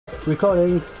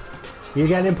recording. You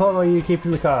getting in, Paul, or are you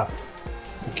keeping the car?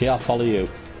 Okay, I'll follow you.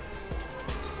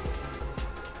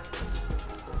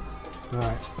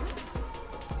 Alright.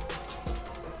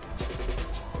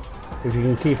 If you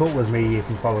can keep up with me, you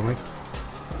can follow me.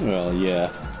 Well,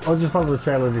 yeah. Or just follow the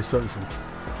trail of destruction.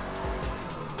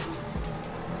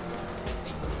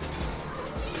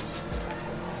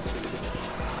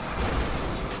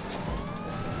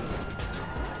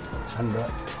 And do you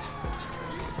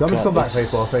want me to come back,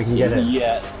 people, so you can get it?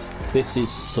 Yeah, this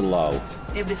is slow.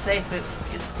 It'd be safer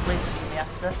if you place me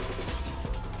after.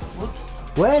 Whoops.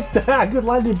 Wait! Good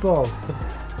landing, Paul!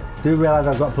 Do realise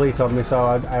I've got police on me, so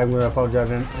I am going to apologise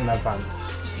in advance.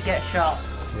 You get shot.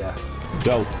 Yeah.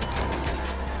 Go.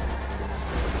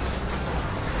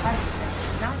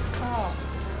 Nice car.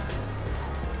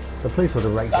 The police would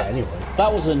have raked it anyway.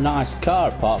 That was a nice car,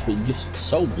 apart from just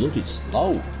so bloody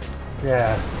slow.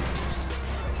 Yeah.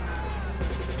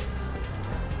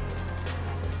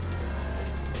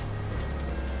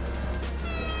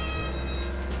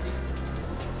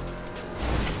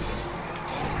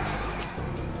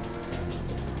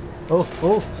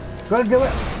 Oh, gotta do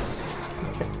it!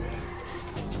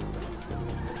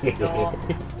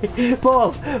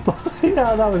 Paul,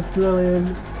 yeah, that was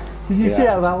brilliant. Did you see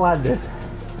how that landed?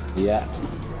 Yeah.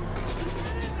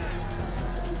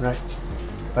 Right,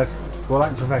 let's go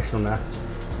like professional now.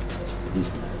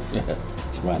 Yeah.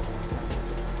 Right.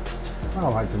 I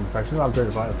don't like to be professional, I'll do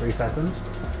it for like 3 seconds.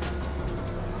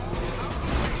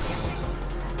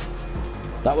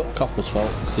 That was Copper's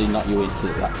fault because he knocked you into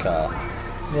that car.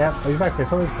 Yeah, exactly,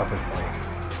 it's always Copper's fault.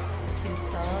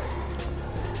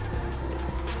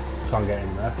 Can't get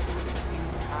in there.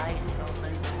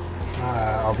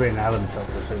 I'll be in the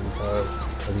helicopter soon, so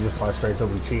I can just fly straight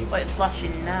over and cheat. But it's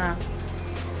flashing now.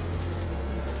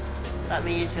 That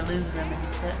means you're losing them,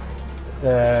 isn't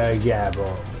it? Yeah,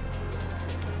 but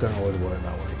don't always work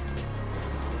that way.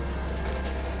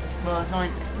 Well, it's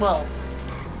only, well,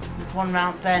 there's one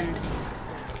round bend.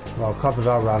 Well, Coppers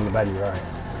are around the bend, right?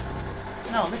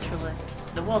 No, literally.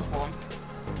 There was one.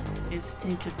 It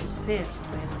seemed to disappear for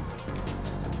some reason.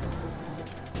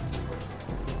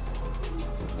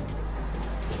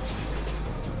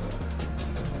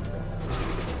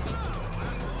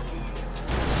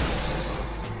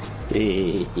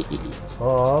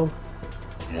 Oh.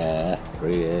 Yeah,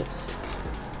 Prius.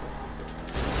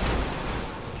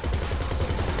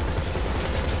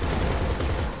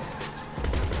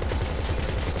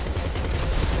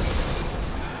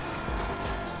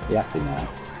 You happy now?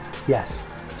 Yes.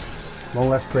 One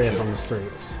less Prius on the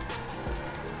streets.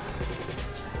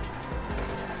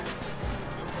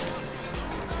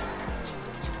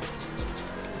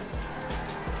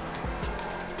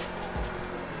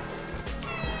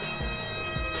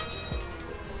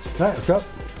 Right, let's go.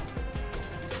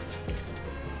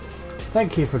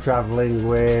 Thank you for travelling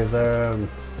with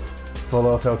full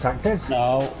auto taxis.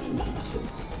 No.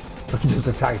 Just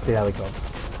a taxi helicopter.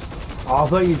 Oh, I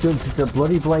thought you jumped into the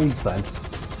bloody blades then.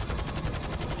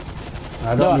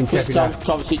 I don't mean clicked on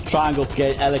obviously triangle to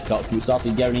get an helicopter, we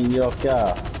started getting in your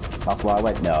car. That's why I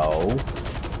went, no.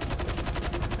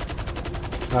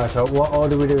 Alright, so what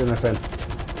order are we doing this in?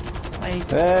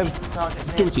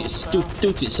 Do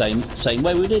it same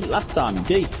way we did it last time,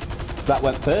 indeed. That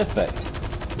went perfect.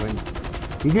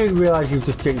 You do realise you've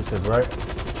just jinxed us, right?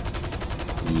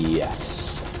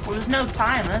 Yes. Well, there's no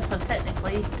timer, so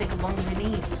technically you can take as long as you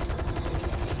need.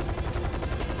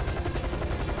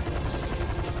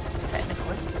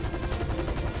 Technically.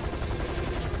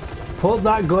 Put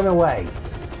that gun away.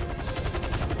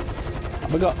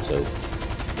 Have we got to?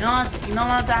 You're not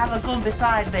allowed to have a gun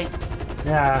beside me.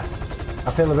 Yeah,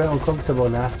 I feel a bit uncomfortable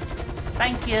now.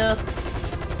 Thank you.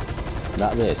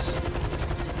 Like this.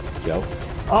 Joe.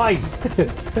 Oi!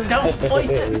 Don't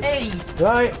point at me.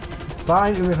 Right,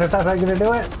 fine, if that's how you're going to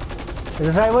do it. If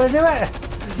that's how you want to do it.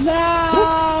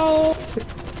 No!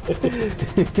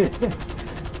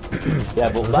 Yeah,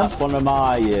 but that's one of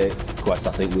my quests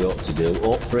I think we ought to do.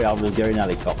 All 3 of us getting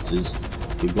helicopters.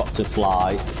 We've got to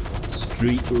fly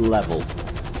street level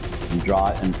and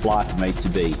drive and fly from A to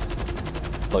B.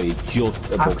 So you're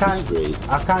just above the street.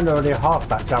 I've kind of already half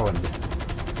that challenge.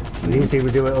 You see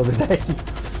we do it other day.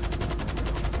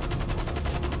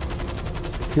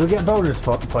 You'll get bonus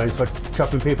points for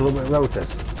chopping people up with rotors.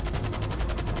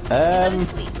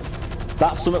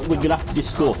 That's something we're going to have to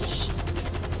discuss.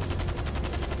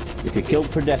 If you kill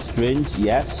pedestrians,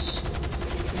 yes.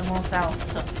 You're more south.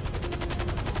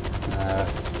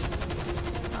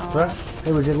 Right,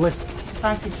 here we did lift.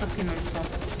 Fancy fucking and stuff.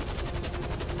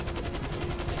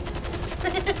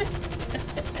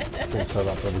 So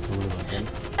that's ready to move again.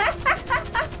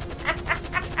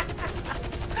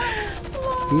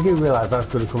 You do realise that's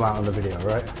going to come out on the video,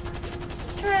 right?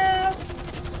 True.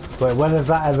 But when has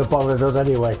that ever bothered us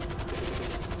anyway?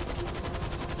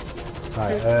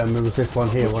 Right, it was this one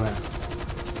here, wasn't it?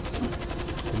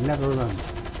 I never remember.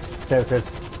 There it is.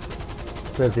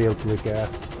 There's the ugly guy.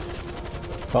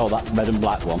 Oh, that red and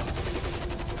black one.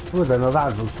 Oh, then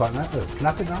that one's quite nice. Can I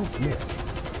have it down? Come here.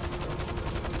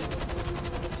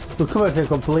 We're coming at a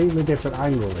completely different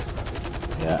angle this time.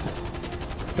 Yeah.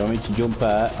 Do you want me to jump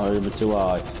out or is it too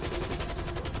high?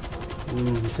 See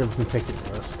if we can pick it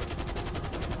first.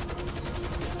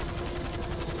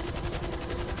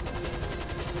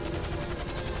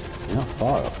 You're not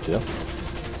far off, Joe.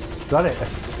 Got it.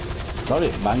 Got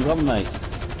it, bang on, mate.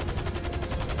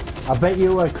 I bet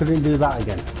you I couldn't do that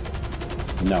again.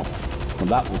 No. Well,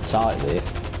 that was tight there.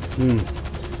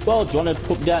 Well, do you want to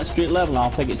put me down at street level and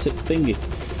I'll take it to the thingy?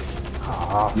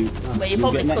 Ah. But you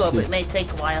probably could, but it may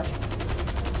take a while.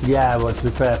 Yeah, well, to be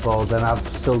fair, Paul, then I've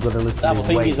still got to listen The to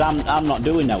thing wait. is, I'm not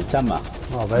doing no, am I?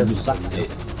 Oh, there's You sacked it.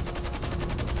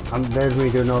 There's me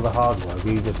doing all the hard work.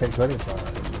 You just take credit for it.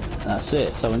 That's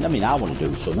it. So, I mean, I want to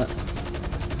do something.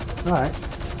 Alright.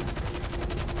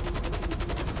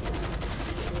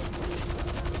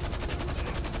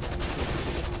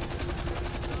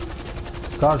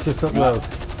 Car's just up road.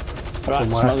 Right,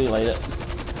 smell you later.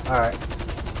 Alright.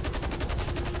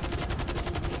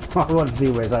 I want to see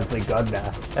where it's actually gone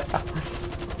now.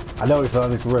 I know it's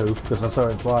on this roof because I saw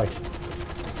it fly. I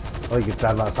think it's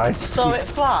down that side. You saw it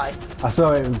fly? I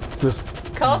saw it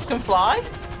just... Cars can fly?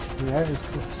 Yeah, it's...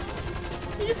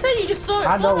 You just said you just saw it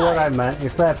fly. I know what I meant.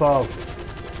 It's there, Paul.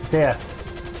 It's here.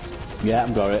 Yeah,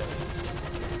 I've got it.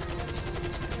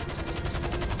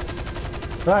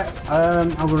 Right, I'm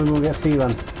going to go get C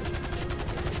then.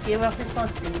 Here after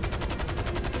posting.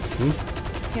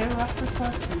 Here after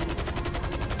posting.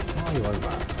 What are you on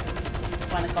about?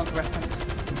 Find a contra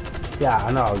reference. Yeah,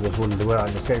 I know, I was just wondering where I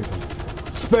just came from.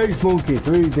 Space Monkey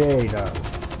 3D now.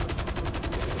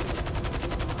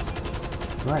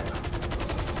 Right.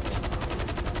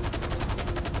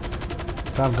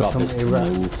 Time for Got some this to erect.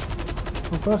 move.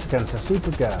 Of course, against a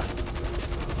super car.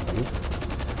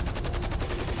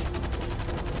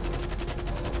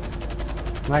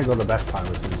 I ain't got the best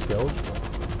piloting skills,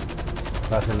 but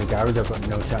that's in the garage, I've got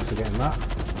no chance of getting that.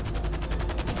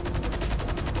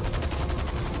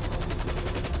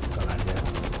 Got an idea.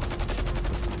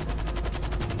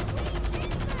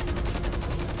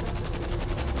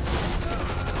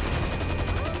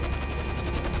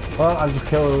 Well, I just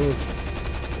killed...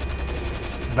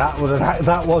 That wasn't it.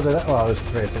 Well, it was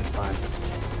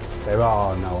 365. There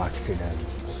are no accidents.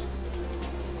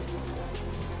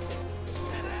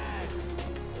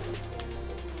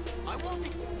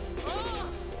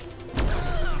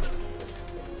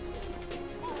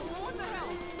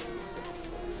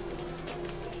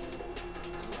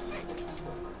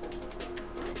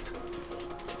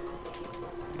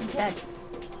 Dead.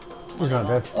 He's not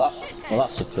dead. Well,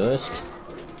 that's the first.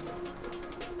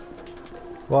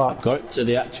 What? Got it to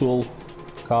the actual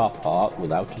car park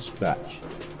without a scratch.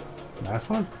 Nice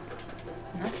one.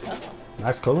 Nice car.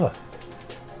 Nice colour.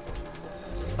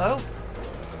 Oh,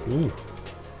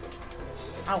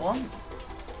 I want.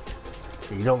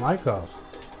 You don't like cars?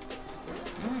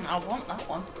 I want that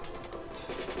one.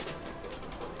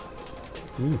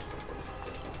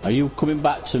 Are you coming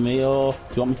back to me or do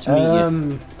you want me to meet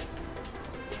you?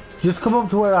 Just come up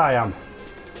to where I am.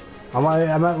 I'm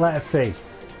at letter C.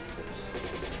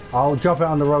 I'll drop it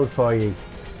on the road for you.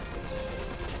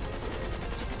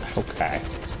 Okay.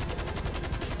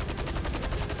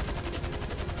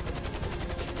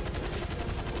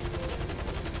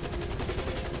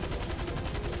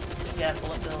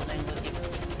 Careful at building with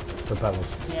The pedals.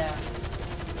 you. Yeah.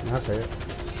 That's it.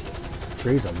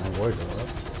 Trees on there, worried about that.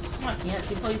 Well, you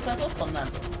actually pull yourself up on them.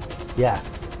 Yeah.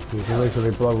 You can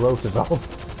literally blow rotors off.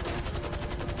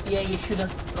 Yeah, you should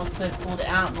have also pulled it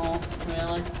out more,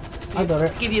 really. I got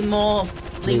it. Give you more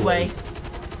leeway.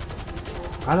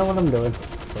 I know what I'm doing.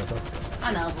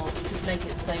 I know, but just make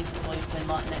it safe before you play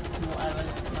like next and whatever.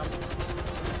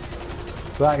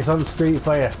 Right, it's on the street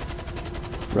for you.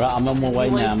 Right, I'm on my way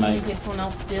now, mate. If someone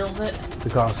else steals it.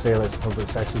 We can't steal it, it's a public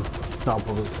session. It's not a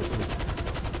public session.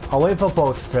 I'll wait for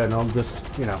Paul to turn on,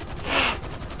 just, you know.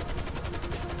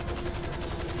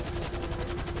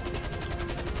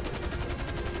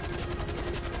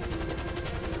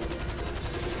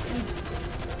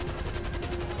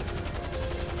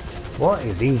 What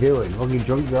is he doing? Fucking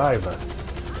drunk driver.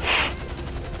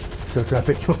 Still trying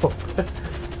to pick you up.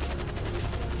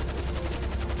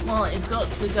 Well, it's got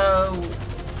to go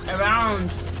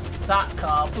around that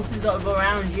car, plus it's got to go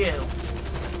around you.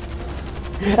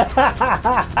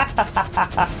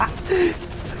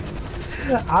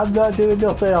 I'm not doing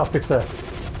nothing, officer.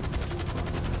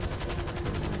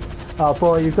 Oh,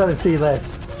 boy, you've got to see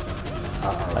this.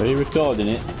 Are you recording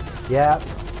it? Yeah.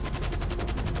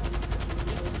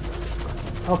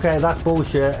 Okay, that's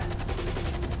bullshit.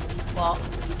 What?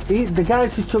 The guy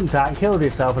just jumped out, killed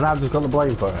himself, and I've just got the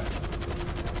blame for it.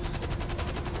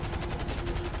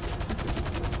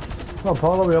 Well,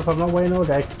 Paul, hurry up, I'm not waiting all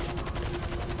day.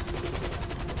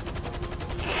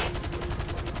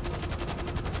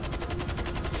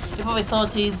 You probably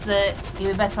thought he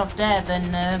was better off dead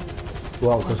than.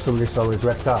 Well, because somebody stole his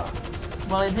red car.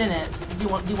 Well, he didn't. Do you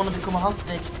want to become a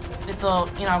hostage? He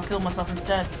thought, you know, I'll kill myself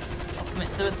instead. I'll commit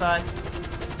suicide.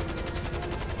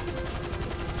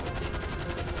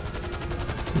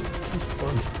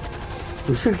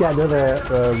 We should get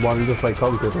another one just like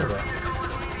Conquer with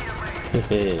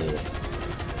it.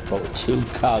 Got 2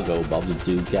 cargo bobs and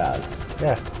 2 cars.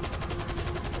 Yeah.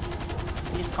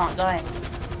 You just can't die.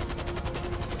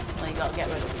 Well, you gotta get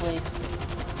rid of the police.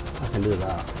 I can do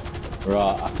that.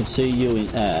 Right, I can see you in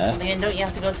air. Again, don't you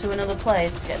have to go to another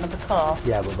place to get another car?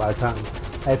 Yeah, but by the time...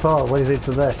 Hey Paul, what is it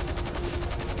to this?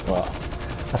 What?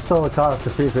 I stole the car off the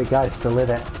secret guy still in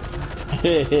it.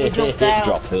 You jumped out.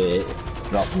 Drop it.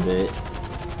 Drop it.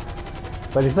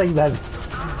 What do you think then?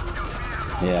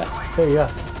 Yeah. Here you go.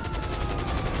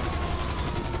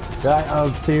 Right,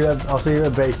 I'll see you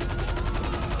at B.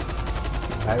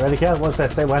 Right, ready, Kel? What's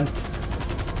this? Say when.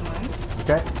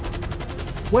 Okay.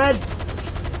 When?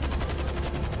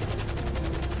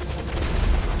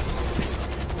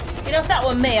 You know, if that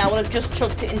were me, I would have just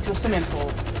chucked it into a swimming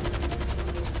pool.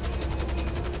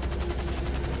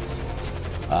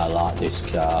 I like this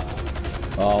car.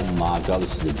 Oh my god,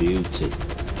 this is the beauty.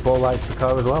 Paul likes the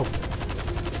car as well.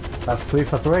 That's 3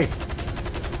 for 3.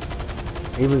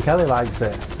 Even Kelly likes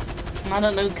it. I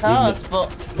don't know cars,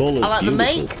 but I like the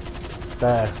make.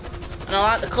 There. And I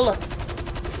like the colour.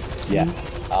 Yeah,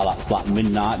 I like flat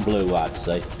midnight blue, I'd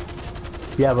say.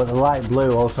 Yeah, but the light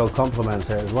blue also complements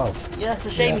it as well. Yeah, it's a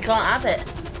shame you can't have it.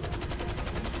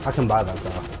 I can buy that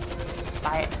car.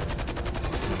 Buy it.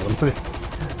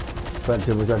 Spent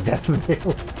too much on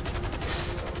Deathfield.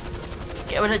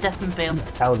 Get rid of Deathfield.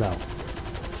 Hell no.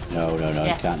 No,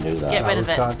 Yeah. you can't do that. Get rid of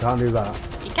it. Can't do that.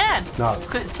 You can. No.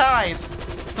 Because it's time.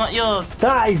 It's not yours.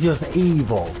 That is just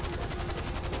evil.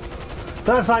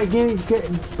 That's like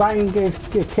buying his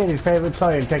kid his favourite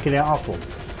toy and taking it off him.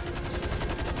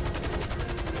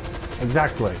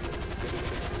 Exactly.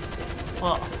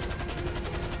 What?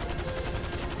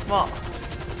 What?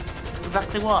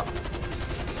 Exactly what?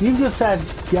 You just said,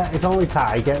 yeah, it's only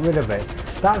tie, get rid of it.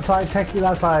 That's like taking,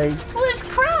 that's like... Well, it's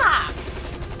crap!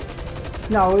 I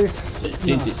No,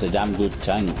 think it's a damn good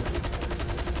tank.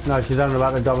 No, she's on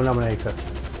about the Dominator.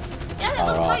 Yeah, it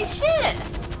looks like shit!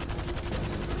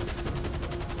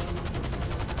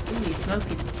 Ooh, you're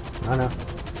smoking. I know.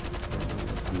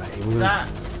 I'm not even Is that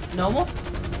normal?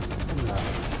 No.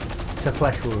 It's a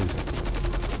flesh wound.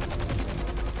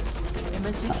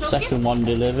 Second one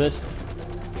delivered.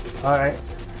 Alright.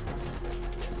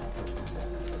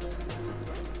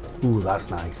 Ooh, that's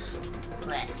nice.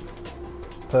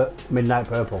 Midnight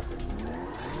purple.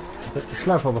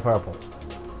 Slurp of the purple.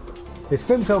 It's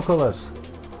Vimto colours.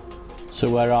 So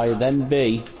where are you then,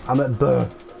 B? I'm at B.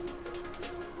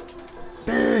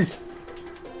 B.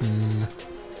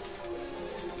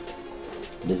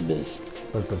 Biz.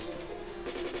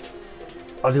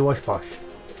 Aussie Wash Posh.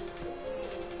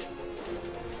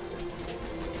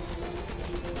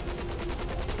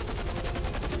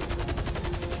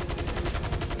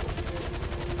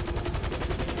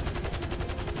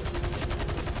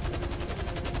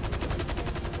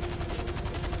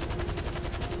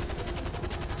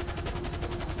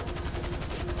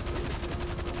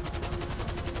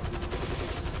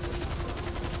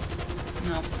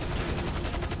 No.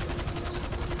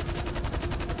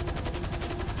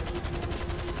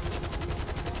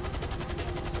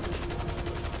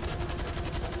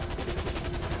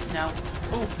 No.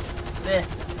 Ooh, there.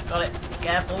 Got it.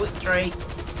 Careful with the tree.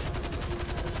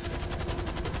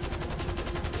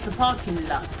 The parking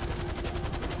lot.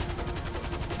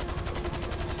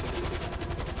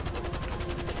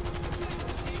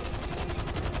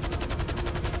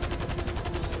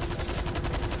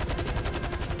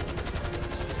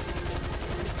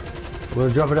 We'll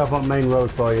drop it off on main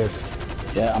road for you.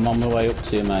 Yeah, I'm on my way up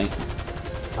to you, mate.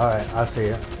 Alright, I'll see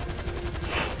you.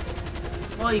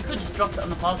 Well, you could just drop it on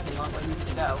the parking lot where you need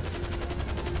to go.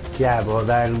 Yeah, but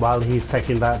then while he's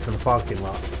taking that to the parking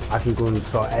lot, I can go and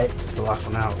sort it the last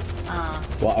one out.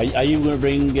 What, are you going to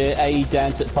bring A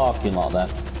down to the parking lot then?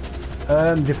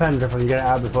 Depends if I can get it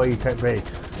out before you take B.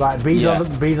 Right, B's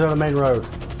on the main road.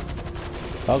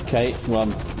 Okay,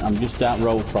 well, I'm just down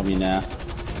road from you now.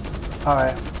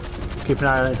 Alright. Keep an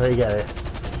eye on it until you get it.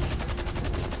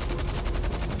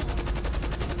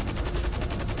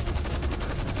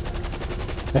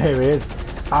 There he is.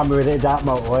 Hammering it that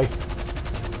motorway.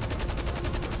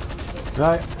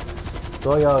 Right. It's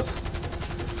all yours.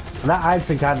 And that, I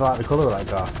actually kind of like the colour of that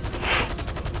car.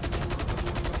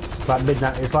 It's like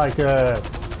midnight. It's like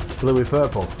bluey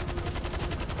purple.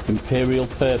 Imperial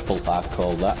purple, I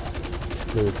call that.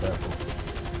 Bluey purple.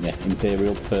 Yeah,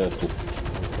 imperial purple.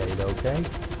 Okay.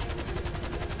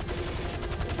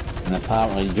 And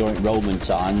apparently during Roman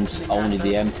times, only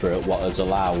the emperor was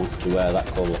allowed to wear that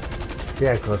colour.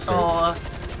 Yeah, of course. Or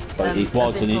But it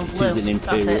is an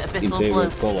imperial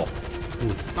colour.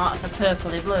 not a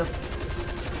purpley blue.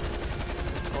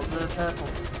 Or blue purple.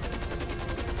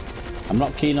 I'm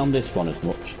not keen on this one as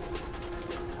much.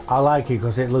 I like it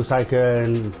because it looks like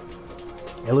an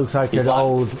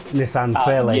old Nissan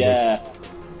Fairlady. Yeah.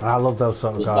 And I love those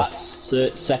sort of cars.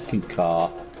 That second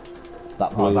car,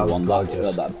 that blue one,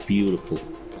 that's beautiful.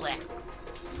 Black.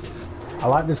 I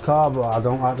like this car, but I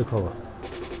don't like the colour.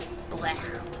 Black.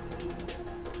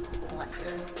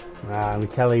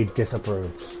 And Kelly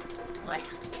disapproves. Black.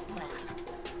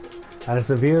 And if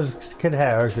the viewers could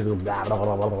hear her, she'd go blah blah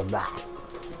blah blah blah blah.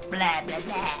 Blah blah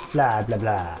blah. Blah blah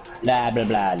blah. Blah blah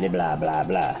blah blah blah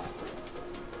blah.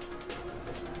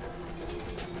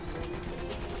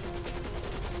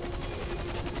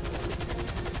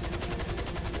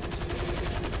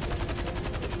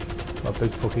 A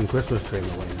big fucking Christmas tree in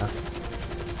the way now.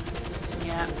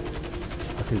 Yeah.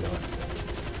 I can do it.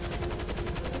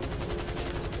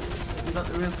 You got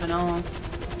the roof and all.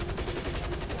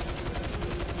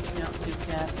 You're not too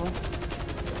careful.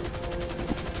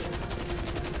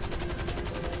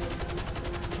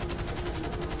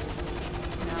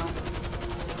 No.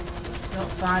 The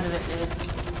outside of it, dude.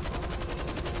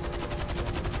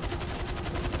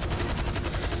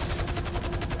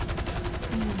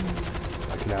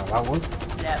 Backing out that one.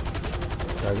 Yep.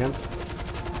 Go again.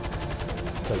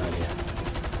 Good idea.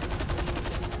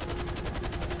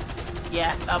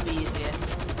 Yeah, that'll be easier.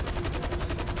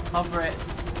 Hover it.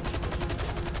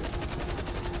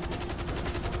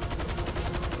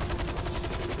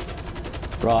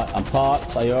 Right, I'm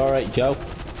parked. Are you alright, Joe?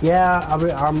 Yeah,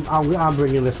 I'm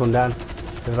bringing this one down.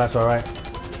 If that's all right.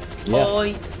 Yeah. Or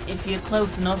if you're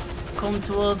close enough, come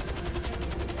to us.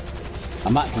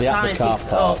 I'm actually at the car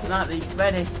park. Might be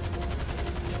ready.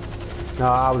 No,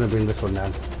 I want to bring this one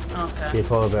down. Okay.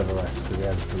 Keep all of the rest because we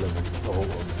had to deliver the whole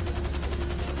one.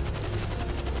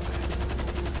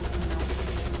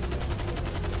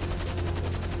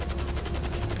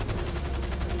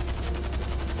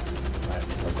 Right,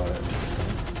 I've got it.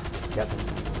 Yep.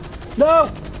 No!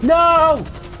 No!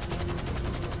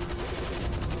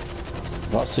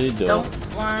 What's he doing?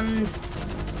 Don't land.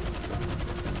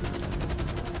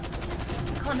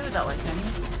 You can't do it that way, can you?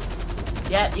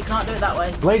 Yeah, you can't do it that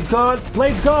way. Blade's gone!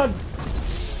 Blade's gone!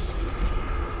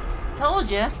 Told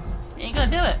you. You ain't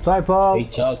gonna do it. Sorry, Paul. Hey,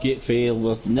 target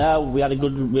field. No, we had a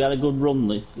good run.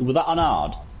 Was that on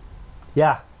hard?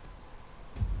 Yeah.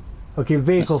 Okay,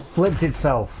 vehicle flipped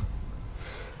itself.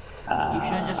 You should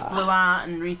have just flew out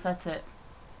and reset it.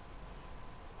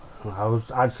 I was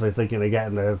actually thinking of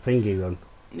getting the thingy gun.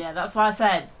 Yeah, that's why I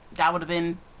said that would have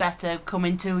been better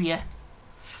coming to you.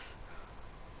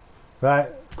 Right,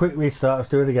 quick restart, let's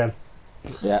do it again.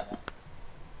 Yeah.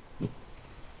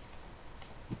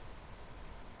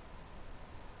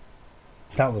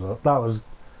 That was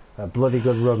a bloody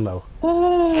good run though.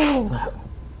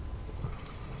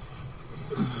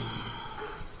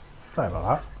 Sorry about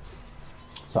that.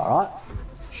 It's alright.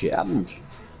 Shit happens.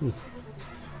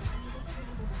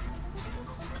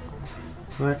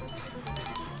 Right.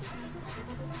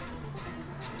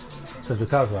 Says the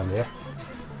cars around here.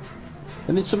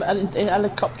 And there's some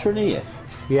helicopter in here.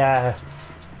 Yeah.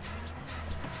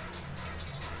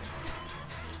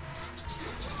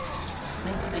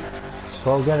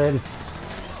 Paul, get in.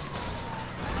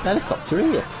 Helicopter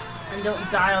here. And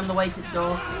don't die on the way to the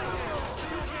door.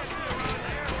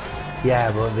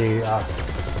 Yeah, but the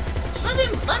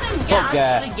Let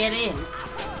him get in.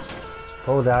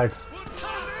 Paul died.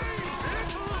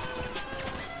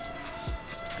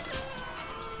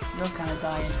 You're kind of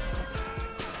dying.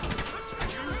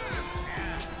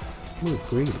 Ooh,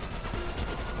 green.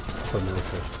 From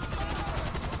military.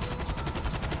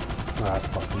 Oh, that's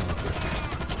fucking military.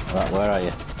 Right, where are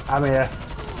you? I'm here.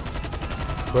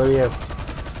 Where are you?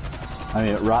 I'm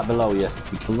here, right below you.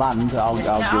 You can land, I'll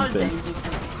jump in.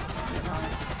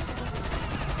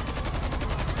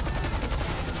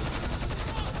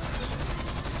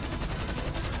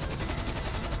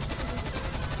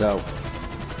 Go.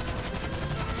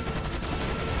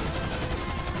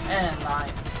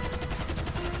 Live.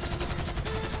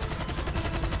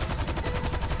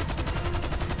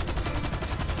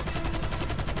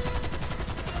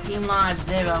 Team Live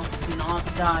 0. Do not want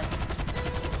to die.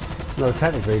 No,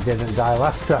 technically he didn't die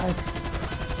last time.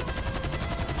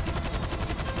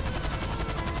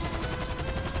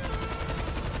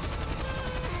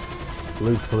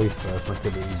 Lose police first,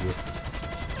 make it easier.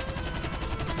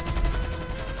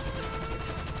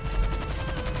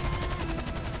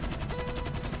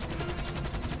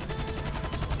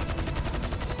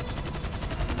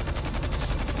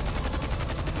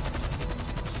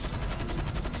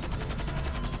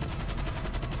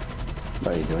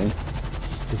 What are you doing?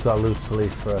 Just gotta lose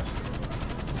police first.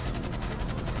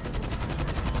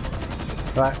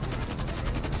 Right.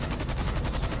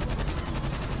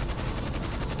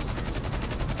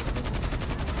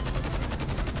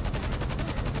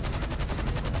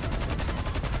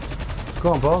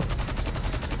 Go on, Paul.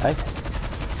 Hey?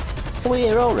 Are we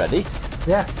here already?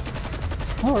 Yeah,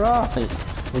 Alright.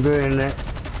 we're doing it.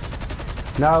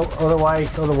 No, other way,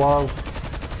 other wall.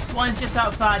 One's just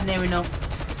outside near enough.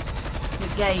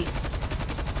 The gate.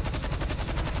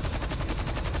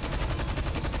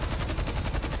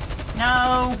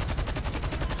 No!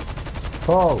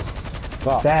 Paul,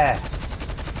 What? there.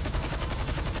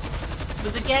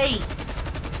 With the gate!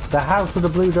 The house with the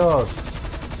blue doors.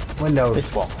 Windows.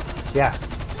 This one? Yeah.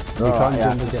 You Alright, can't yeah,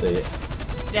 I jump can the see gate.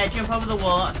 it. Yeah, jump over the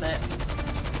wall, that's it.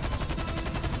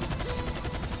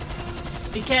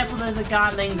 Be careful, there's a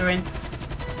guy lingering.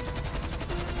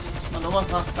 Well, there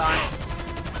was last time.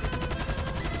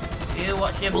 You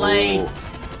watch your blade.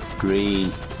 Oh,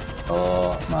 green.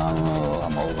 Oh, man, oh,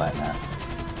 I'm all wet now.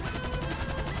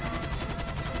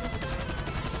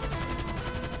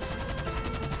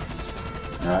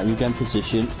 Alright, you get in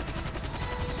position.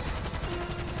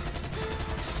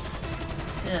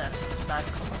 Yeah, bad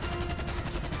cover.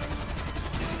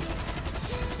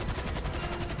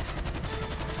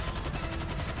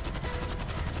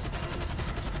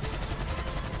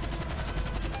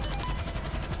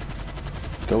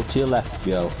 Go to your left,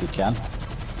 Joe, if you can.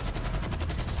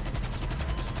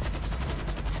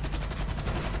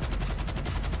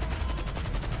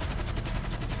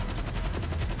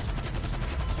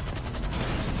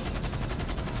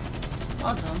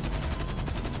 Well done.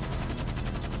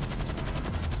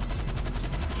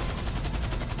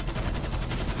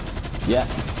 Yeah.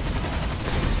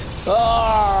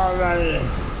 Oh, man.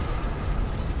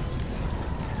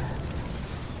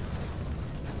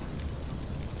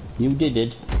 You did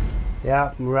it.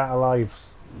 Yeah, we're out of lives.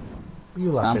 What are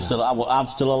you laughing I'm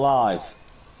still alive. at?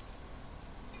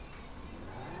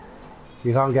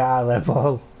 You can't get out of there,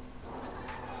 Paul.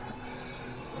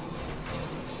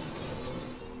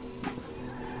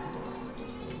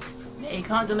 Yeah, you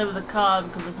can't deliver the card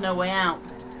because there's no way out.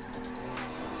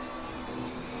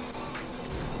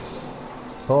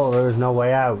 Paul, there is no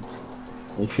way out.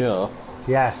 You sure?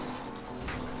 Yes.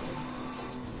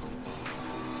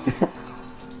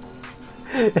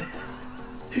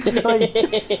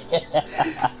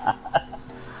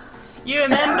 You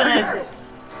remembered!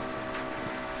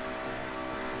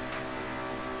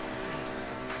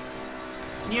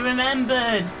 You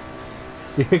remembered!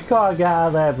 You can't get out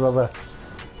of there, brother.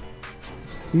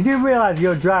 You do realise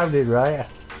you're drowning, right?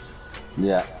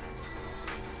 Yeah.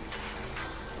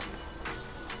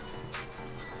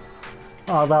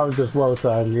 Oh, that was just well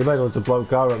timed. You might as well just blow the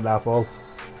car up now, Paul.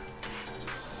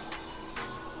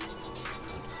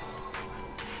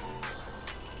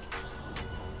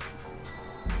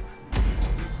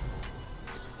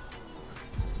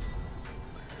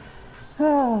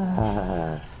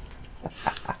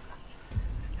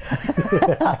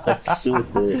 That's so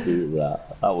dirty,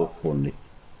 that. That was funny.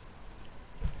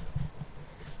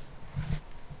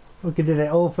 Fucking did it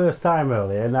all first time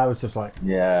earlier, and that was just like,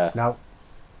 Yeah. no.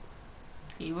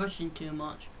 You're rushing too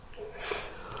much.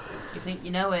 You think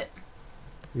you know it.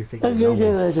 You think you know me.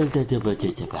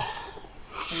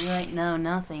 You ain't know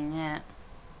nothing yet.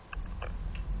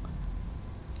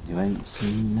 You ain't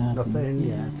seen nothing, Nothing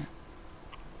yet.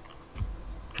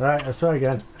 Right, let's try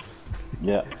again.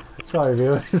 Yeah. Sorry,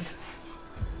 viewers.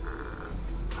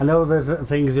 I know there's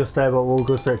things just there, but we'll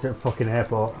go straight to the fucking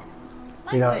airport.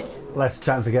 You know, less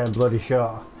chance of getting bloody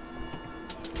shot.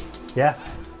 Yeah?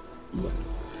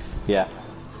 Yeah.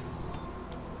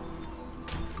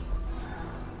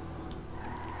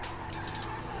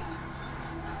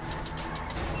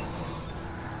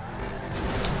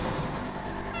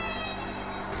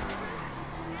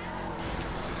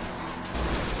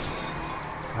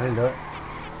 I didn't do it.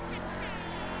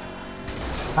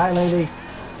 Hi, lady.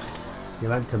 You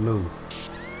meant to move.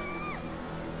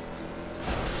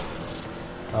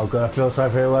 I'm gonna feel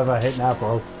sorry for whoever hit that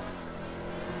ball.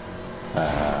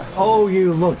 Oh,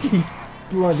 you lucky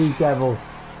bloody devil.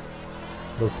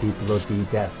 Lucky bloody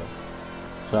devil.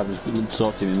 So I've just been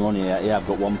sorting my money out. Yeah, I've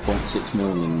got 1.6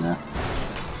 million now.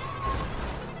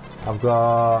 I've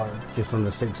got just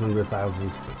under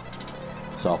 600,000.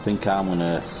 So I think I'm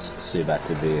gonna see a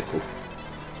better vehicle.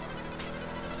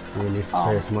 You need to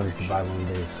pay some money to buy one of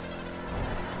these.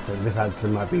 But this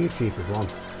actually might be your cheapest one.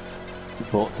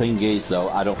 But thing is though,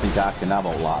 I don't think I can have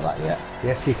all like that yet.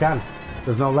 Yes, you can.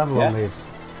 There's no level on these.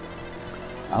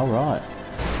 Alright.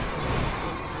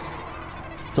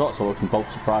 Thought so I can both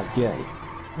surprise Jay.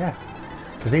 Yeah.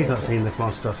 Because he's not seen this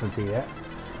monstrosity yet.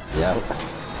 Yeah.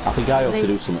 I think I ought to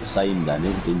do something same then,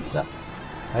 didn't I?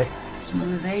 Hey?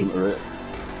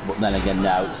 But then again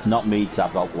now, it's not me to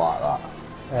have out like that.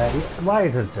 Why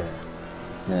isn't it?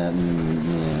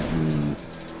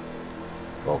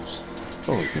 Close.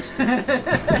 Oh,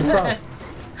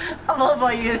 I love how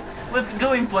you with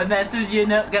going for it, and then as soon as you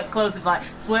get close, it's like,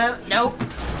 swerve, nope,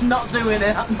 not doing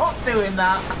it, I'm not doing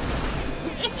that.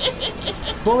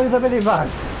 Bully the minivan!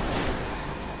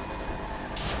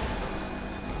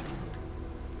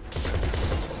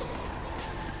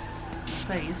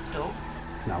 So you stuck.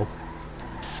 No.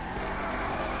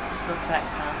 Stuck back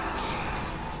now.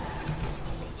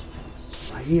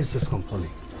 My ears just gone funny.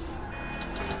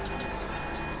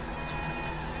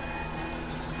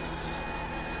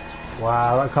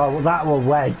 Wow, that was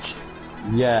wedged.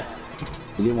 yeah.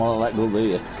 You didn't want to let go, do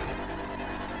you?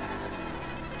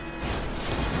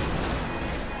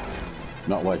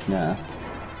 Not wedge now.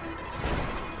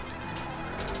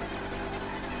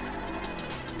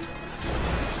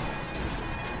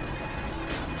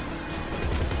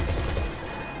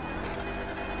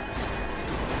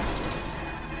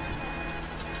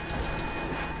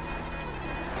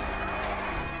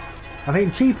 I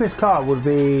think cheapest car would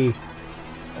be,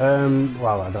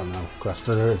 well, I don't know, because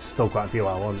there's still quite a few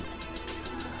I want.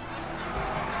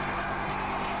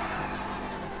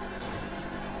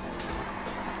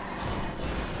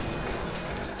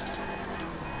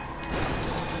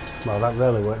 Well, that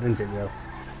really worked, didn't it, Joe?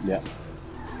 Yeah.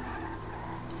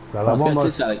 Well,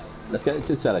 let's get it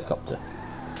to this helicopter.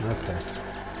 Okay.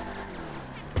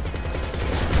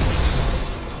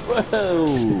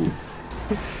 Whoa!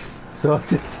 So,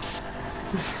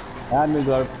 And we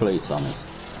got a police on us.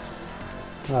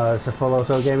 oh, it's a full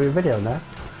auto gaming video now.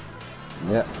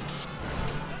 Yeah.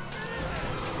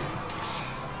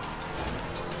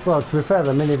 Well, to be fair,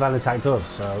 the minivan attacked us,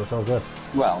 so it's all good.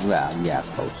 Well, yeah, I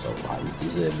suppose so. Like, you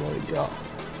deserve what you got.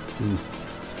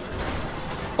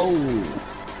 Oh!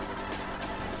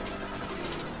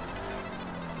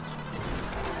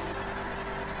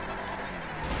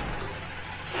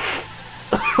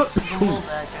 There's a wall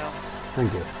there, Joe.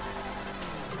 Thank you.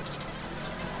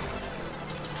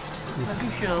 I'm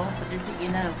not sure, but do you think you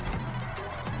know?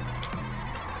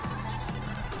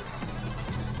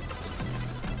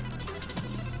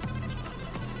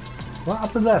 What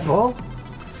happened there, Paul?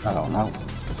 I don't know.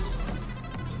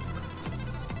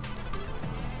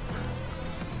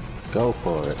 Go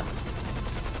for it.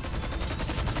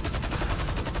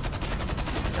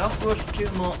 Don't rush too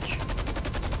much.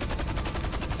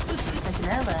 Ooh, take an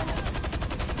airliner.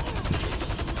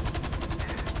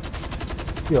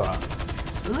 You are.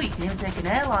 Ooh, you can even take an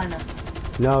airliner.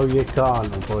 No, you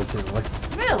can't, unfortunately.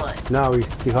 Really? No, you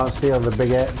can't steal the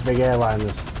big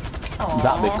airliners. Aww.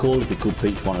 That'd be cool if we could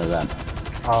beat one of them.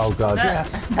 Oh god, That,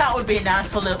 yes. that would be a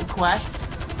nice little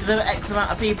quest. Deliver X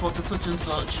amount of people to such and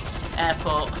such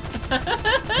airport.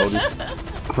 So just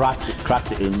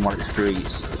crack it in one of the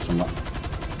streets or something.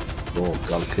 Oh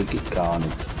god, kick it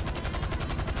carnage.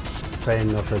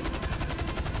 Saying nothing.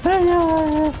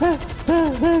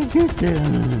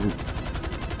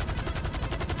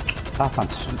 I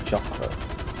fancy some chocolate.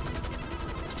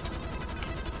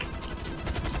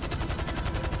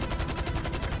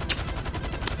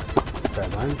 Fair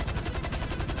mind.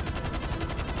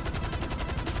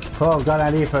 Paul, got an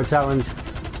idea for a challenge.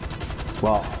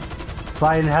 What?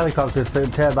 Flying helicopters to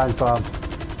turbine farm.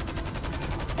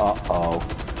 Uh-oh.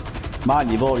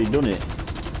 Mind, you've already done it.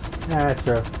 Yeah,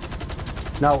 true.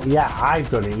 No, yeah, I've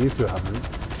done it, you two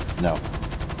haven't. No.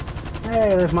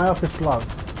 Hey, there's my office log.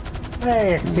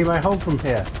 Hey, I can see my home from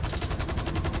here.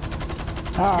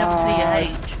 Never see your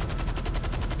age.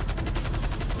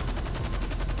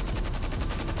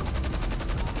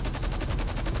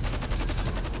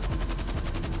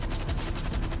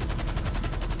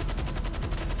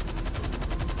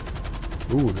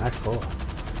 Ooh, nice colour.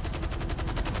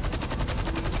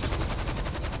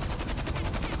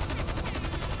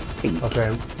 Pink. Okay,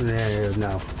 yeah,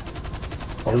 no.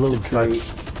 Up It looks the like... tree.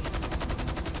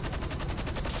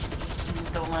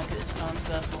 Don't like it, it's time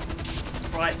purple.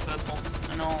 Bright purple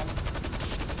and all.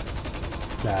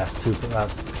 Yeah, it's too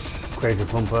that's crazy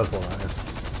fun purple, that is.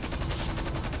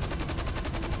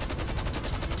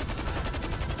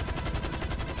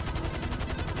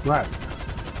 Right.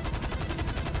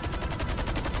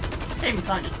 Shame you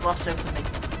can't just blast open the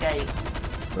gate.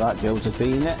 Right,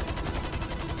 Josephine it.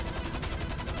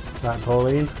 Right,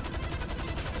 Pauline.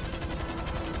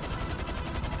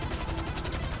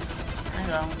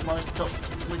 Hang on, while it's stop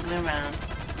wiggling around.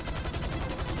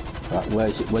 Right,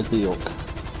 where's the hook?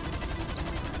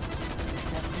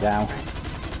 Down.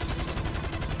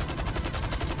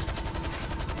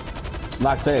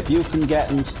 Like I say, if you can get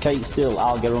Kate still,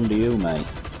 I'll get under you, mate.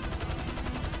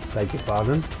 Beg your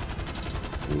pardon.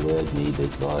 You heard me,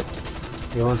 big boy.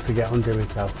 He wants to get under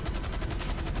himself.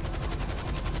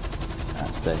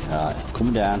 That's it. Right,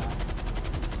 come down.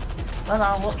 Well,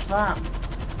 I'll watch that.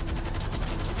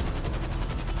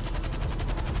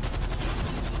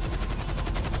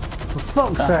 For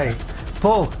fuck's sake.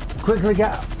 Paul, quickly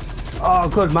get... Oh,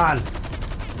 good man.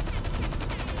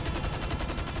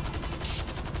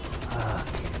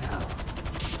 Fucking hell.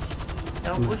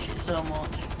 Don't push it so much.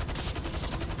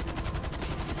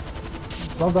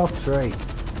 Log off straight.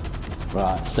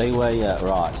 Right, stay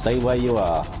where you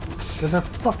are. There's a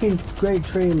fucking great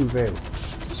tree in view.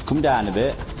 Just come down a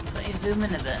bit. Let you zoom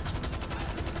in a bit.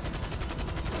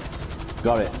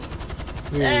 Got it.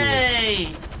 Hey!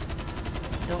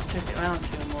 Don't trick it around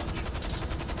too much.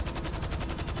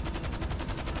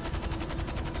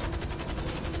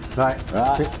 Right.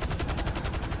 Right.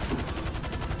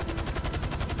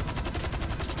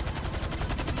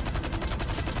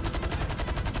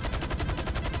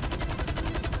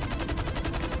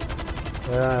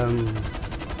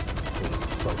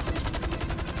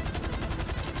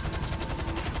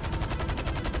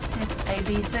 A,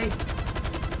 B, C.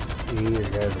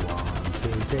 Here's 1,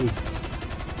 2, 3.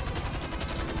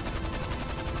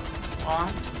 1,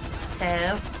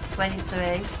 2, 23,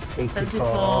 84,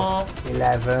 74.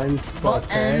 11,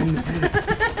 Button. 14.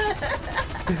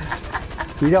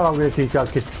 You know I'm going to teach our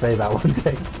kids to say that one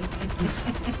day.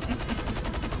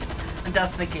 And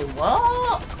Dad's thinking,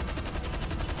 what?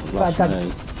 That's Dad,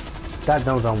 me. Dad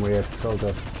knows I'm weird, so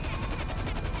good.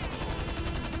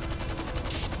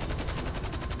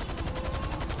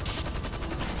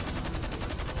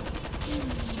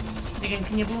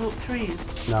 Can you blow up trees?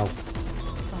 No.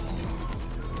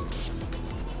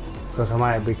 Because I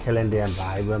might be killing the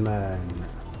environment.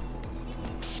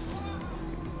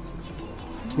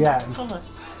 Yeah. Colour.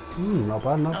 Not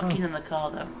bad, not Not bad. keen on the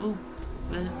car though. Ooh.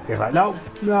 He's like, no,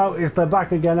 it's the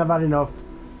back again, I've had enough.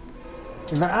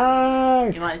 He's like, ah!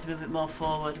 You might need to move it more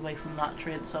forward, away from that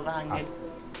tree that's overhanging.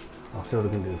 I'll see what I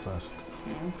can do first.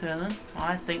 Okay then.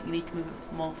 I think you need to move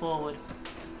it more forward.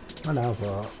 I know,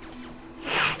 but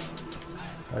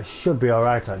I should be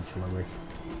alright actually.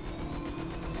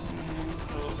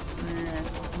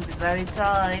 It'll be very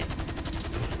tight.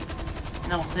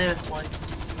 No, seriously.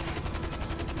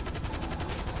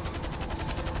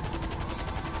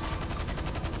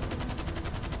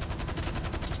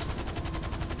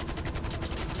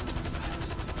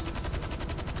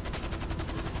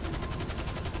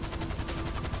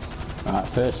 Right,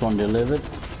 first one delivered.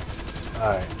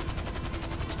 Alright.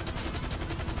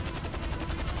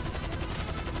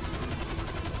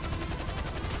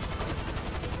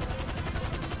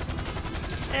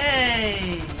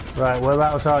 Hey! Right,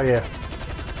 whereabouts are you?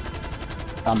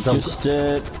 I'm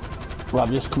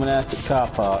just coming out at the car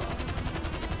park.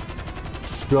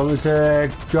 Do you want me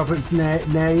to drop it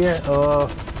near you, or...?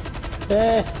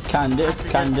 Can do.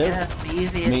 Yeah, be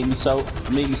easier. Meet me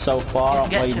so far You on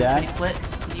can way get to it down. pretty quick.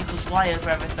 You can fly over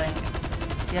everything.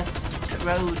 Yes, to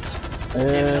roads.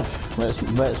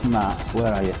 Where's Matt?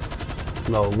 Where are you?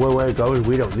 No, where we're going,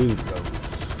 we don't need roads.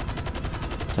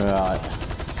 Right.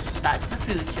 Back to the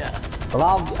future. Well,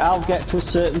 I'll get to a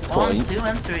certain 1, point. 2,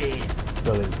 and 3.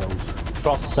 Brilliant phones.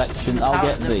 Cross section. I'll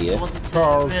get Apparently there. they wanted to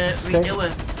Oh, renew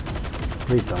them.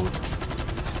 Please don't.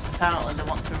 Apparently they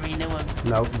want to renew them.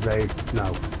 No,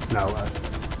 no.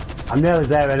 I'm nearly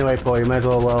there anyway, Paul. You may as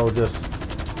well just,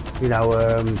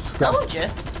 scrap. Told you.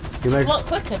 You may, It's a lot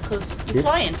quicker because you're Yeah.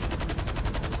 flying.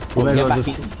 you may as Get well back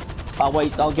just,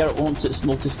 in. I'll get it once it's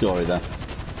multi-story then.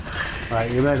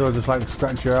 right, you may as well just like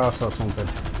scratch your ass or something.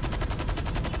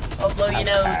 Or blow your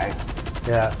nose.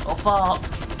 Yeah. Or fart.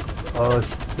 Or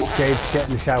shave, get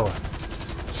in the shower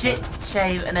Shit,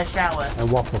 shave, and a shower. and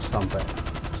waffle stomp it.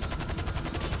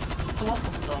 It's a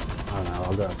waffle storm. I don't know,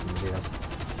 I'll do it from the video.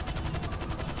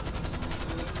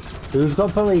 Who's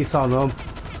got police on them?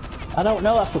 I don't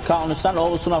know. That's what I can't understand.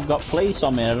 All of a sudden I've got police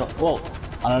on me. And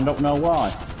I don't know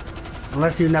why.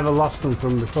 Unless you never lost them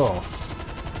from before.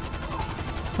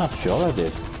 I'm sure I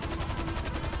did.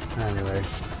 Anyway.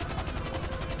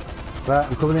 Right,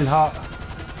 I'm coming in hot.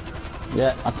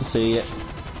 Yeah, I can see it.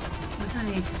 We don't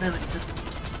need to do it.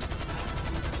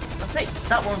 I think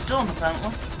that one's done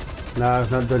apparently. No,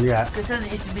 it's not done yet. Because it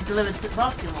needs to be delivered to the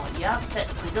parking lot. You have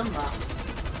technically done that.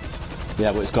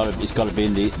 Yeah, but it's got to be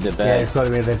in the Yeah, bay. it's got to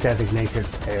be in the designated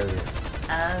area.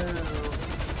 Oh.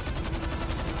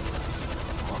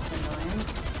 What's annoying?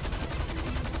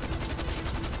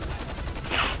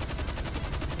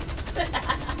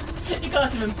 You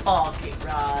can't even park it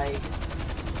right.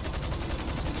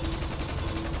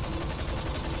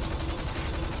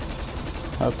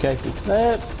 Okay.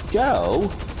 Joe?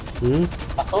 Hmm?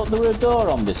 I thought there were a door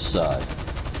on this side.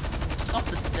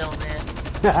 Offer's still there.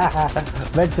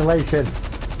 Ventilation.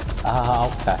 Ah,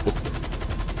 okay.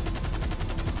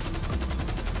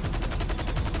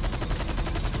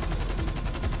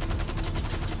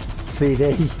 CD.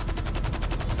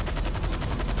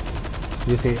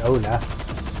 You see owner.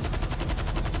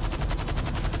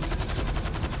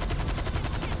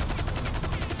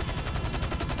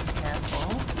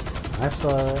 Careful. I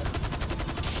saw it.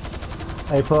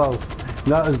 Hey Paul,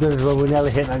 not as good as when we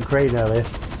nearly hit that crane earlier.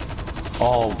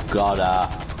 Oh God,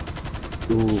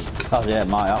 ooh, God, yeah,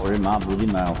 that were in my bloody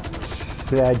mouth.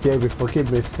 Yeah, Jamie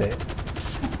fucking missed it.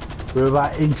 We were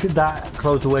about inch that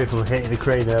close away from hitting the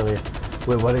crane earlier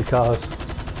with what it caused.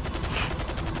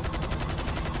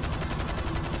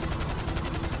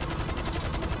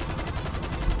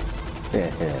 Yeah.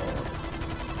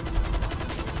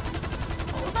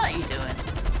 What was that you doing?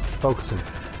 Focusing.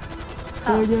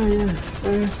 Oh yeah.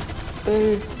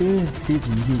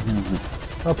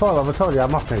 Oh Paul, have I told you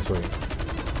I'm off next week?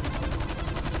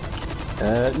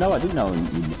 No, I didn't know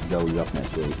you off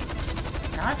next week.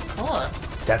 Nice colour.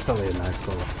 Definitely a nice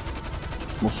colour.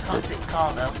 Must Can't be. fit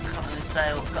car though. Can't really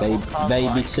say what's got what car's Baby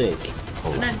like. sick.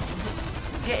 No,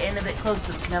 get in a bit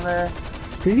closer. We can have a...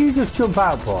 Did you just jump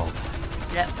out, Paul?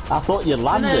 Yep. I thought you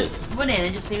landed. Run in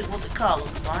and just see what the car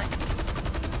looks like.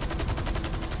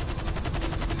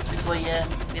 Before you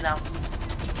know,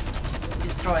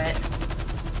 destroy it.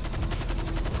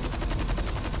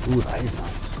 Ooh, that is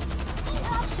nice.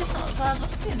 Yeah, it's not as bad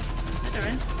looking,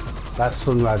 considering. That's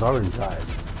sunrise orange, that is.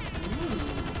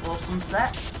 Ooh, or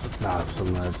sunset. No,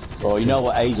 sunrise. Oh, you know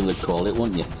what Hazel would call it,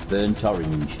 wouldn't you? Burnt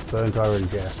orange. Burnt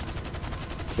orange, yeah.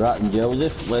 Right, and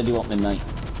Joseph, where do you want me, mate?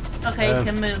 Okay, you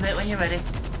can move it when you're ready.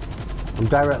 I'm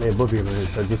directly above you, mate,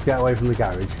 so just get away from the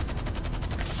garage.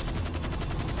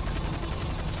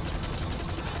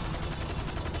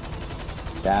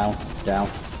 Down, down.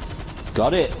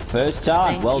 Got it. First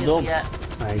time. Thank Well you, done. Yeah.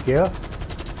 Thank you.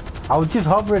 I was just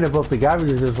hovering above the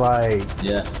garage, just like...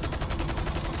 Yeah.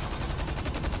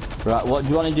 Right, what do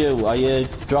you want to do? Are you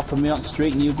dropping me on the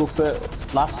street and you go for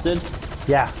lasting?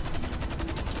 Yeah.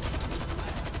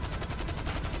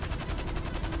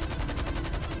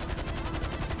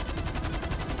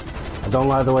 I don't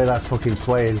like the way that's fucking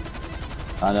swaying.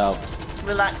 I know.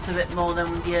 Relax a bit more than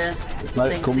you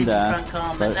Let it come down.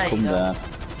 Let it come down.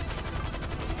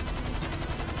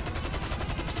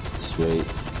 Sweet.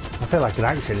 I feel like an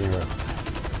action hero.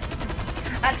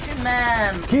 Action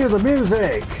man! Cue the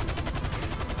music!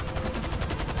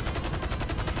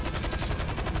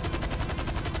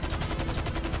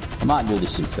 I might do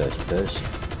this in first person.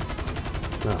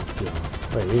 No, no.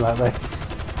 Wait, you like this?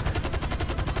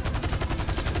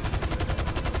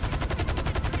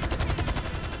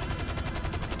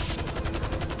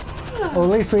 Well, at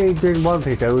least we did one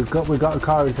thing though. We got a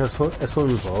car into a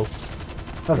swimming pool.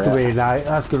 That's gonna be nice.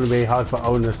 That's gonna be hard for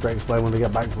owners to explain when they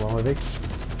get back from holiday.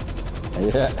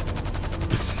 Yeah.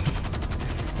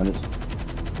 And it's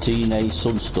teenage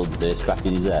son stood there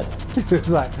scratching his head. It's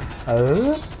like,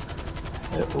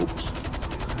 Oops.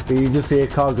 You just see a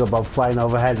Cargpbob flying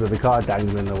overhead with the car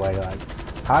dangling away. Like,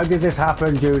 how did this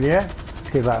happen, Junior?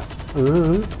 He's like,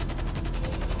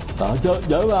 I don't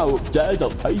know how upstairs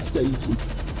on PlayStation.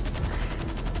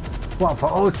 What, for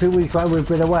all 2 weeks while we've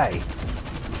been away?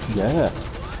 Yeah.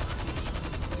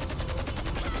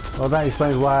 Well, that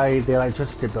explains why the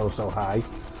electricity bill's so high.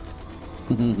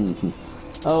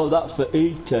 Oh, that's for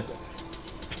heater.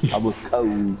 I was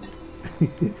cold.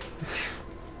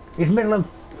 It's middle of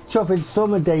chopping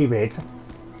summer, David.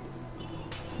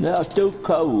 Yeah, I'm still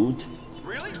cold.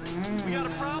 Really? We got a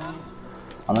problem?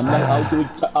 And I'm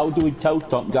how do we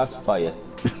toast on gas fire?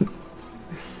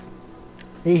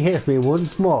 He hits me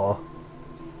once more.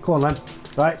 Come on, then.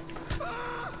 Right.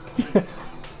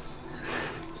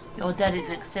 Your daddy's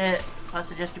exterior. I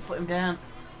suggest you put him down.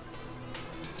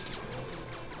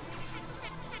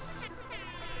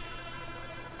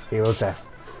 He was deaf.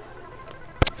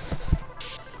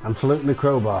 I'm saluting the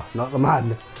crowbar, not the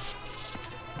man.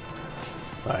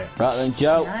 Right. Right then,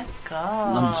 Joe. Nice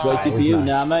car. I'm just waiting for you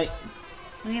now, mate.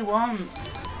 What do you want?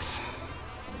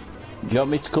 Do you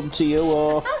want me to come to you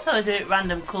or? That's how I do it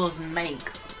random colours and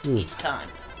makes each time.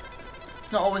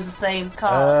 It's not always the same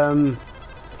car.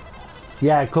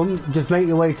 Yeah, come, just make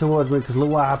your way towards me, because look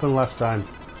what happened last time.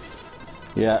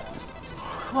 Yeah.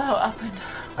 What happened?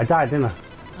 I died, didn't I?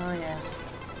 Oh yeah.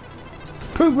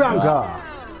 Poop round car!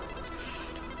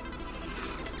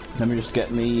 Let me just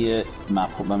get me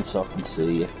map up then so I can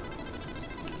see you.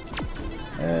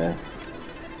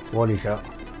 Warning shot.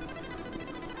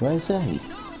 Where's he?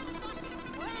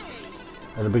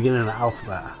 At the beginning of the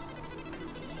alphabet.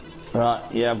 Right,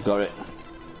 yeah, I've got it.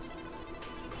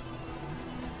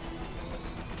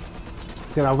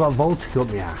 Again, I've got a voltage up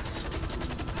my ass.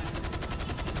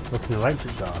 Look an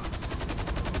electric car.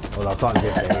 Well, I can't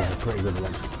get it, it's a pretty good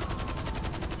electric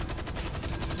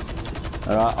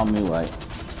car. Alright, on my way.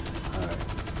 Alright.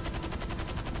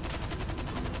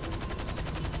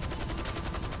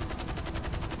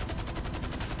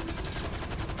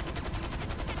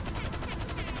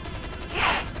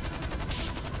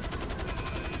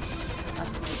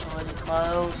 That's already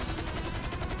close.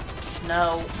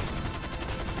 No.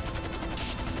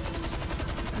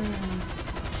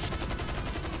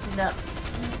 No.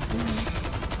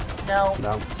 No.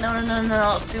 No.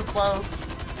 No, it's too close.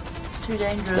 It's too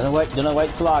dangerous. Don't I wait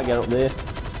till I get up there?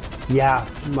 Yeah,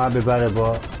 might be better,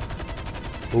 but...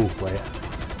 Ooh, wait.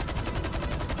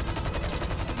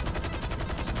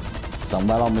 So I'm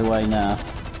well on my way now.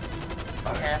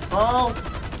 Careful.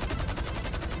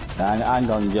 Hang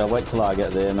on, Joe, wait till I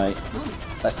get there, mate.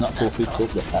 Let's not pull feet up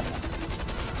there.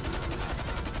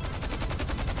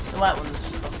 The white one is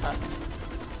just up there.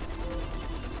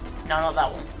 No, not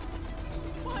that one.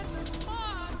 What the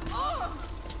fuck? Oh!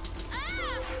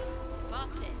 Ah!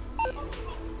 Fuck this, dude.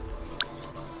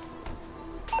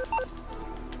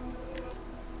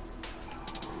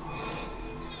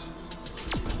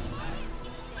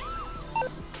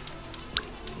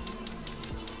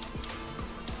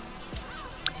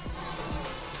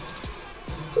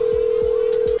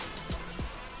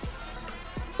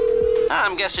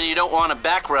 I'm guessing you don't want a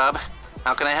back rub.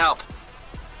 How can I help?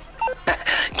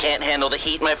 Can't handle the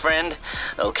heat, my friend?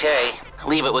 Okay,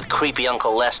 leave it with creepy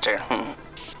Uncle Lester.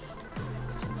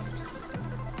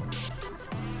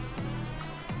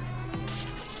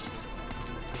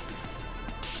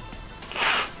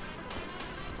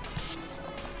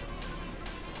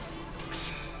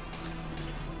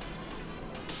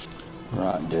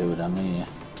 Right, dude, I'm here.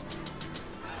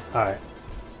 Alright.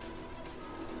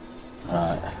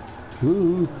 Right.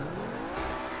 Woo.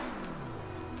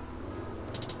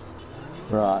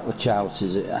 Right, which house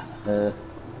is it? I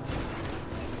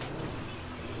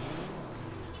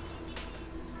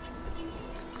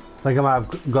think I might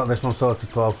have got this one sorted,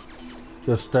 Paul.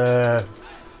 Just, Where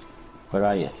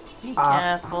are you? Be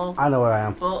careful. I know where I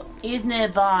am. But he's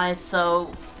nearby,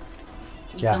 so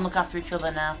you Yeah. can look after each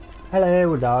other now.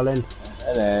 Hello, darling.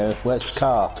 Hello, where's the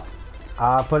car?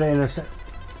 I'll put it in a sec.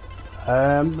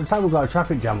 Looks like we've got a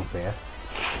traffic jam up here.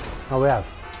 Oh, we have.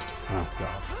 Oh,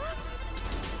 God.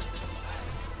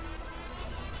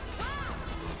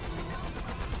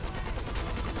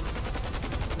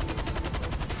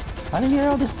 How do you hear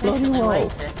all this bloody Patiently wall?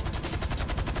 waiting.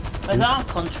 Where's our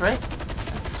country?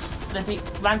 They be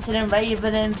ranting and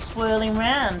raving and swirling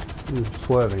round.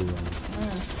 Swerving.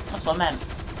 That's what I meant.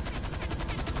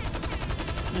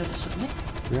 You understood me?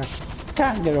 Yeah.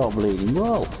 Can't get all bleeding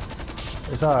wall.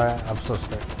 It's alright, I've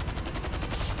sussed it.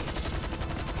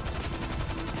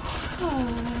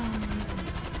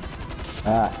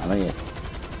 Ah, I'm here.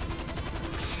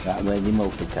 That lady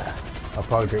motor car. I'll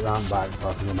probably get round back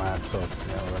because I might have sussed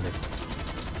it already.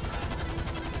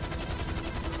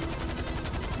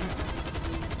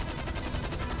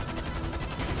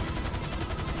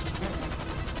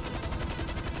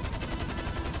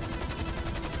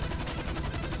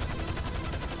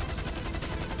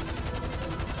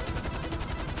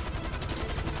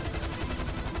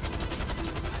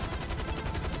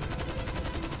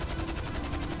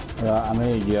 Right, I'm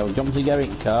here, Joe. Jump to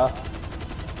Garrick car.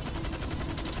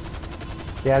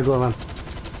 Yeah, go on, man.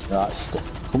 Right,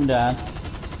 come down.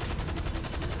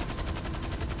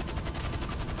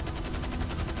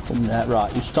 Come down.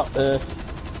 Right, you stop there.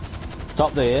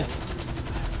 Stop there.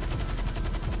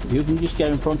 If you can just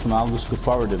get in front of me, I'll just go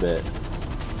forward a bit.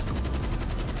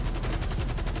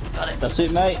 Got it. That's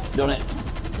it, mate. Done it.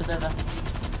 Good over.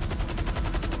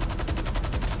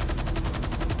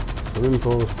 Swimming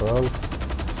pools, bro.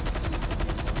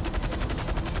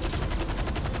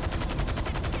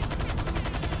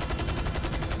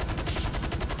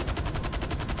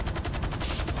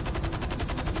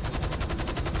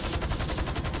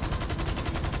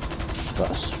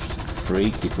 That's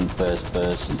freaky from first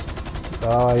person.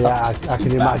 Oh yeah, I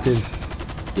can imagine.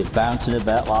 You're bouncing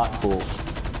about like fools.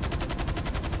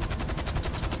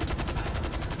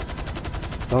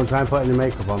 Don't try and put any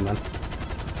makeup on, man.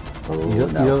 Oh, You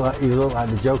no. look like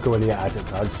the Joker when you get out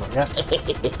of the just like, yeah.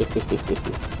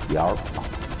 Yarp.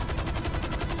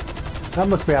 That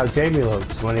must be how Jamie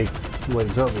looks when he's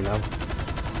up, you know.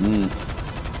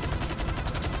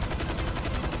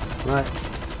 Right.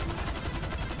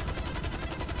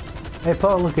 Hey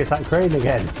Paul, look, it's that crane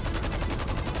again.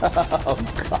 Oh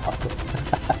god.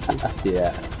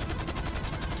 Yeah.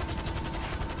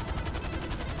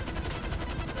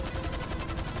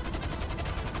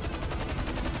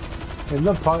 You've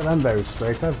not parked them very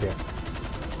straight, have you?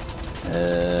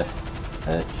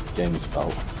 It's Jamie's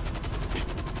fault.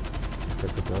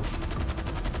 Typical.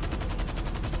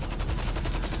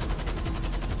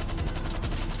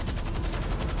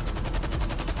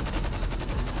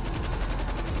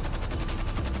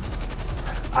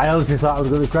 I honestly thought I was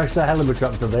going to crash the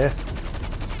helicopter there.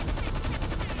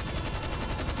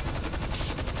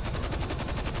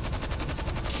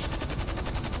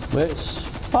 Which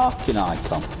parking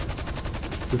icon?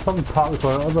 We probably parked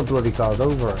one of the other bloody cars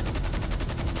over it.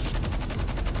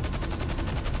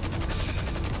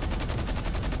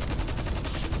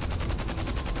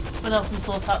 What else can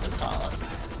sort out the cars?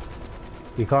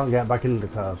 You can't get back into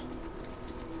the cars.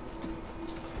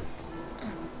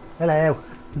 Hello.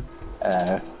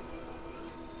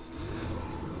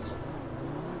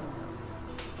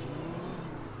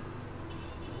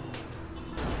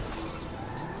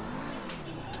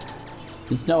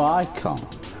 There's no icon.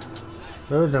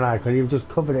 There is an icon, you've just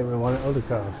covered it with one of the other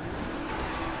cars.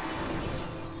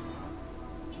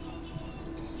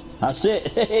 That's it.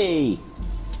 Hey.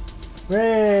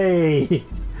 Hey!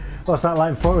 What's that,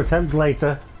 like 4 attempts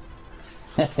later?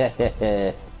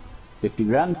 50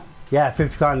 grand? Yeah,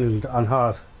 50 grand on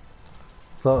hard.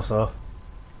 Thought so.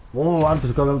 Oh, I've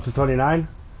just gone up to 29.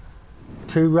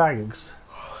 2 ranks.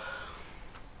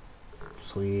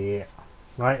 Sweet.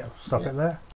 Right, stop it there.